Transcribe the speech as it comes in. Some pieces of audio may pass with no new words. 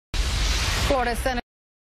Florida Senator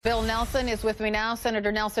Bill Nelson is with me now.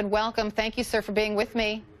 Senator Nelson, welcome. Thank you, sir, for being with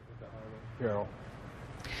me. Carol.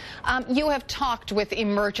 You have talked with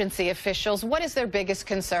emergency officials. What is their biggest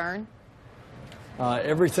concern?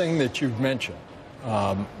 Everything that you've mentioned.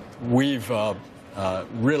 We've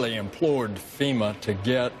really implored FEMA to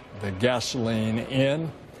get the gasoline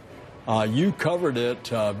in. You covered it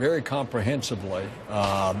very comprehensively.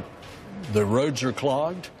 The roads are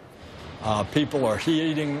clogged. People are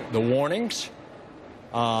heeding the warnings.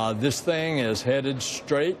 This thing is headed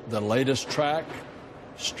straight, the latest track,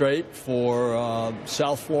 straight for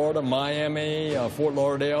South Florida, Miami, Fort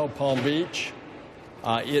Lauderdale, Palm Beach.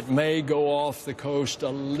 It may go off the coast a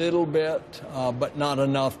little bit, but not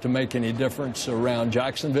enough to make any difference around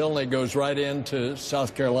Jacksonville, and it goes right into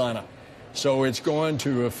South Carolina. So it's going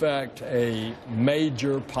to affect a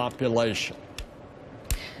major population.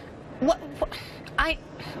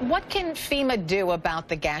 What can FEMA do about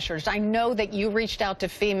the gas shortage? I know that you reached out to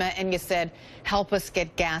FEMA and you said, help us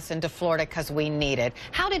get gas into Florida because we need it.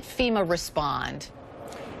 How did FEMA respond?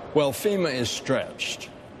 Well, FEMA is stretched.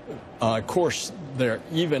 Of course, they're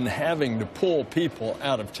even having to pull people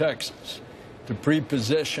out of Texas to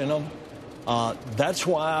pre-position them. That's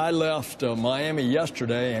why I left Miami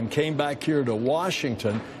yesterday and came back here to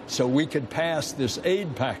Washington so we could pass this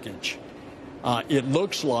aid package. It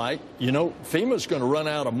looks like, you know, FEMA's going to run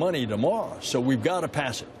out of money tomorrow, so we've got to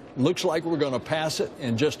pass it. Looks like we're going to pass it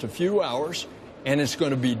in just a few hours, and it's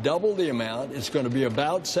going to be double the amount. It's going to be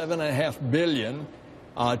about $7.5 billion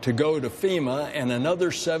to go to FEMA and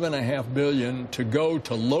another $7.5 billion to go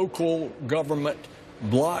to local government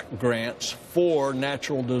block grants for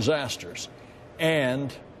natural disasters.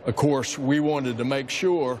 And, of course, we wanted to make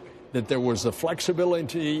sure that there was the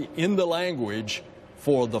flexibility in the language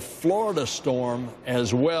for the Florida storm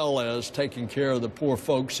as well as taking care of the poor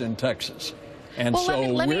folks in Texas. And well,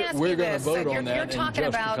 so we're going to vote on that in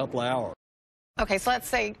just a couple of hours. Okay, so let's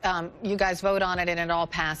say you guys vote on it and it all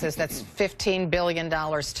passes. That's $15 billion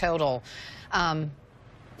total.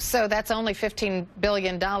 So that's only $15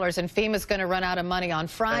 billion, and FEMA's going to run out of money on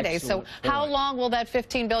Friday. Excellent So how long will that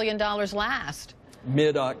 $15 billion last?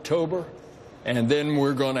 Mid-October, and then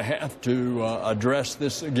we're going to have to address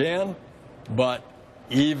this again. But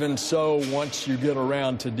even so, once you get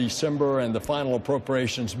around to December and the final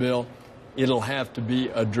appropriations bill, it'll have to be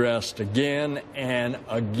addressed again and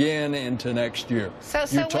again into next year. So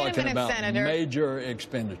you're wait talking a minute, about Senator. Major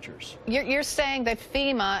expenditures. You're saying that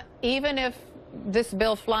FEMA, even if this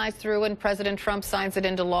bill flies through and President Trump signs it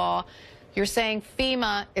into law, you're saying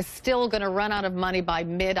FEMA is still going to run out of money by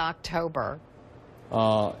mid-October?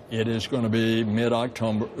 It is going to be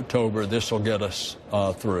mid-October. This will get us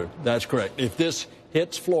through. That's correct. If this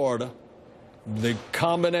hits Florida, the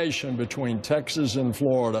combination between Texas and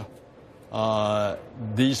Florida,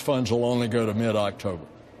 these funds will only go to mid-October.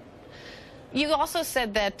 You also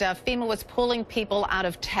said that FEMA was pulling people out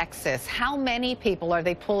of Texas. How many people are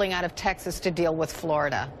they pulling out of Texas to deal with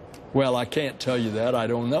Florida? Well, I can't tell you that. I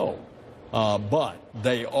don't know. But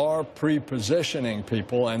they are pre-positioning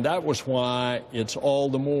people, and that was why it's all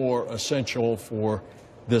the more essential for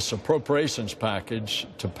this appropriations package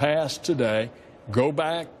to pass today, go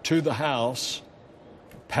back to the House,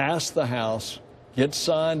 pass the House, get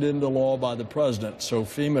signed into law by the President so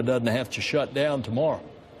FEMA doesn't have to shut down tomorrow.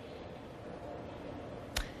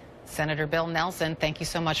 Senator Bill Nelson, thank you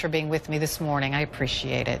so much for being with me this morning. I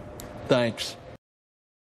appreciate it. Thanks.